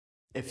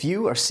If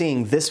you are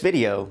seeing this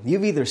video,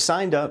 you've either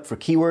signed up for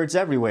Keywords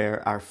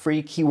Everywhere, our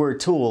free keyword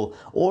tool,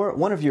 or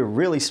one of your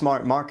really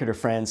smart marketer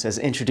friends has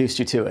introduced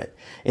you to it.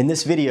 In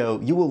this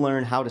video, you will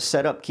learn how to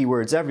set up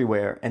Keywords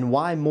Everywhere and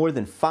why more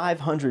than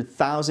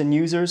 500,000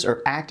 users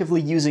are actively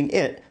using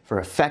it for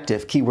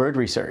effective keyword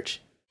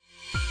research.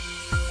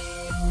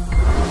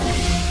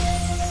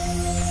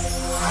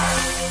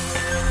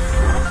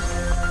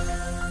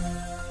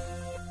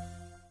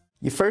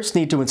 You first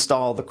need to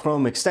install the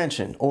Chrome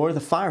extension or the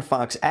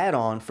Firefox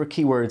add-on for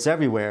Keywords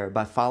Everywhere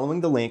by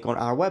following the link on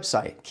our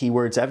website,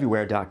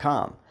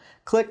 keywordseverywhere.com.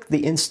 Click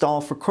the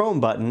Install for Chrome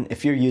button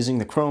if you're using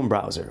the Chrome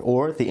browser,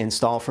 or the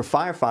Install for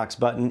Firefox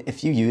button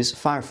if you use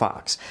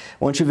Firefox.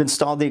 Once you've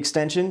installed the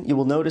extension, you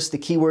will notice the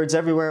Keywords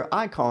Everywhere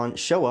icon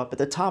show up at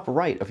the top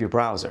right of your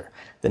browser.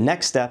 The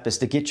next step is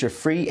to get your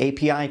free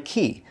API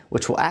key,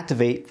 which will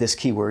activate this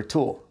keyword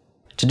tool.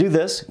 To do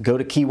this, go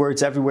to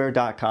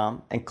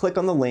keywordseverywhere.com and click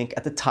on the link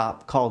at the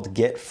top called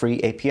Get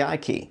Free API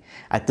Key.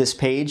 At this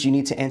page, you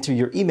need to enter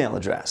your email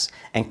address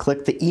and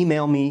click the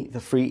Email Me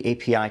the Free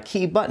API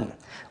Key button.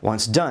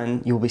 Once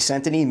done, you will be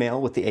sent an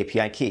email with the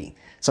API key.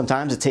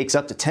 Sometimes it takes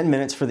up to 10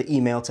 minutes for the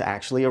email to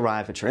actually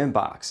arrive at your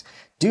inbox.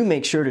 Do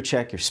make sure to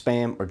check your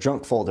spam or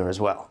junk folder as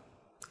well.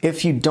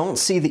 If you don't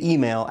see the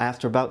email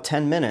after about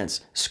 10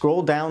 minutes,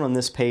 scroll down on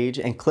this page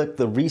and click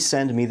the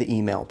Resend Me the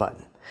Email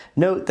button.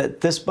 Note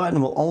that this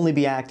button will only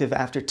be active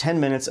after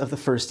 10 minutes of the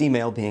first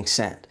email being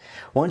sent.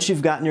 Once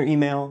you've gotten your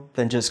email,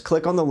 then just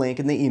click on the link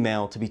in the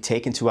email to be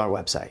taken to our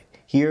website.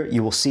 Here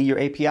you will see your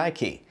API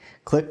key.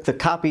 Click the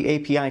Copy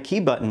API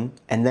Key button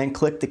and then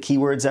click the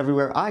Keywords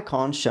Everywhere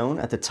icon shown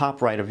at the top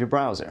right of your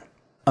browser.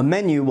 A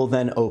menu will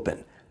then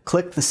open.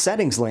 Click the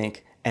Settings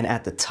link and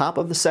at the top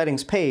of the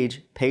Settings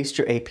page, paste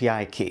your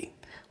API key.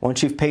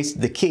 Once you've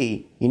pasted the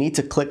key, you need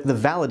to click the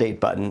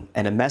Validate button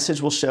and a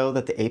message will show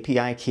that the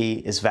API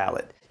key is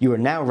valid. You are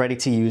now ready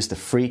to use the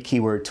free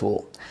keyword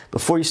tool.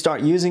 Before you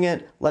start using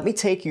it, let me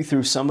take you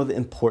through some of the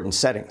important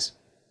settings.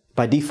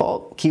 By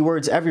default,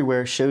 Keywords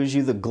Everywhere shows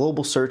you the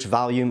global search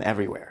volume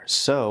everywhere.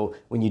 So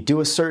when you do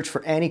a search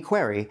for any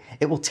query,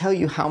 it will tell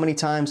you how many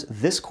times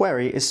this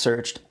query is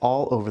searched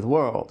all over the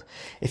world.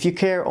 If you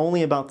care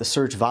only about the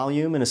search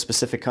volume in a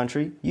specific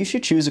country, you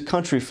should choose a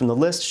country from the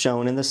list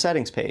shown in the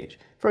settings page.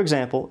 For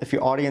example, if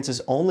your audience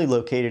is only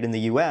located in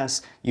the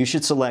US, you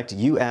should select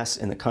US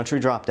in the country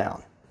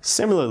dropdown.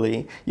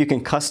 Similarly, you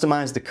can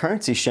customize the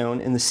currency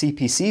shown in the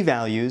CPC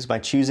values by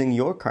choosing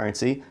your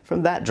currency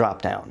from that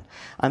dropdown.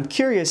 I'm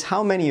curious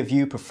how many of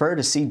you prefer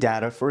to see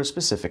data for a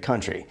specific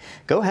country.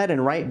 Go ahead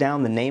and write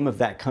down the name of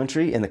that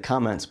country in the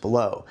comments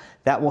below.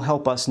 That will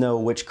help us know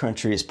which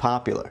country is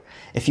popular.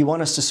 If you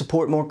want us to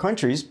support more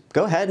countries,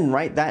 go ahead and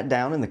write that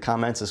down in the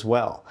comments as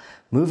well.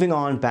 Moving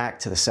on back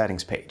to the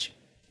settings page.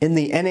 In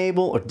the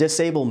Enable or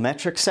Disable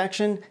Metrics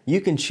section,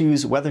 you can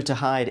choose whether to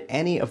hide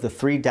any of the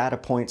 3 data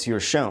points you're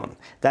shown.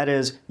 That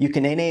is, you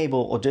can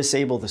enable or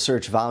disable the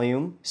search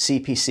volume,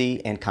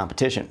 CPC, and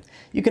competition.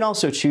 You can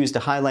also choose to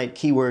highlight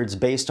keywords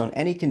based on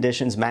any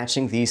conditions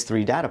matching these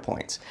 3 data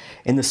points.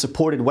 In the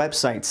Supported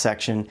Websites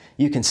section,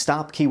 you can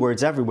stop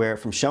Keywords Everywhere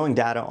from showing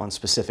data on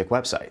specific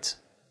websites.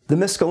 The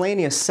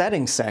Miscellaneous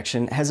Settings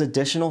section has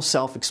additional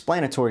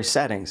self-explanatory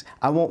settings.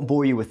 I won't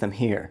bore you with them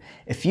here.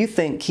 If you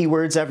think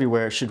Keywords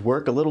Everywhere should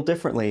work a little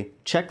differently,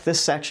 check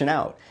this section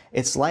out.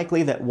 It's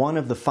likely that one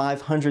of the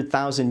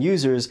 500,000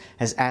 users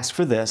has asked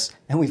for this,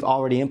 and we've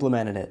already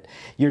implemented it.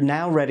 You're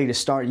now ready to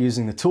start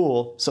using the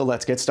tool, so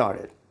let's get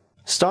started.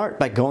 Start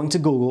by going to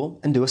Google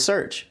and do a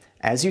search.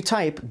 As you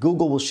type,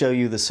 Google will show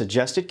you the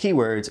suggested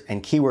keywords,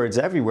 and Keywords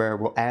Everywhere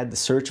will add the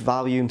search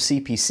volume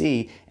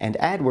CPC and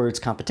AdWords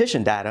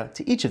competition data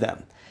to each of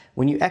them.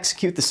 When you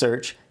execute the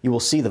search, you will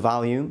see the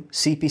volume,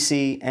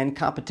 CPC, and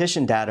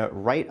competition data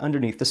right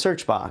underneath the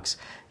search box.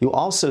 You'll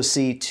also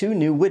see 2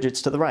 new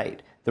widgets to the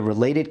right, the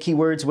Related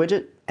Keywords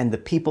widget and the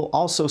People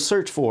Also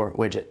Search For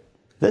widget.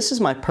 This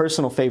is my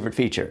personal favorite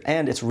feature,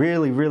 and it's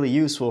really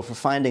useful for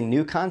finding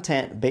new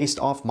content based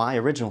off my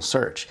original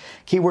search.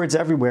 Keywords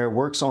Everywhere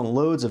works on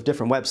loads of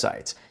different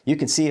websites. You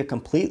can see a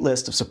complete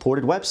list of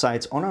supported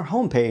websites on our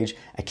homepage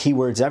at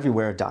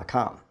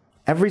keywordseverywhere.com.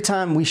 Every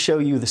time we show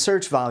you the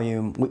search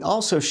volume, we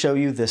also show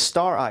you this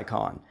star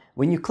icon.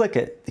 When you click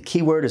it, the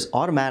keyword is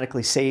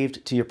automatically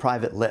saved to your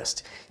private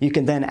list. You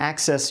can then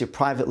access your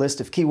private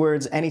list of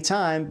keywords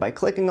anytime by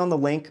clicking on the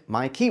link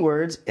My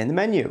Keywords in the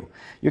menu.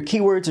 Your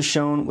keywords are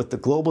shown with the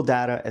global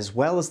data as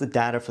well as the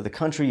data for the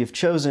country you've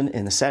chosen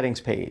in the settings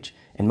page.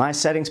 In my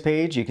settings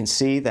page, you can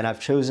see that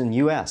I've chosen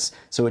US,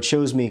 so it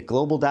shows me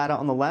global data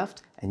on the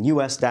left and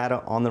US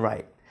data on the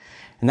right.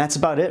 And that's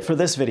about it for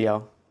this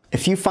video.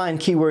 If you find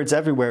Keywords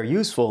Everywhere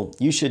useful,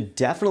 you should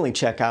definitely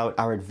check out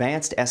our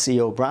advanced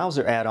SEO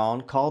browser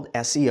add-on called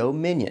SEO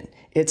Minion.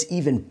 It's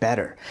even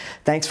better.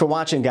 Thanks for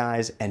watching,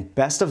 guys, and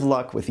best of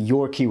luck with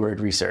your keyword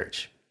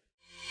research.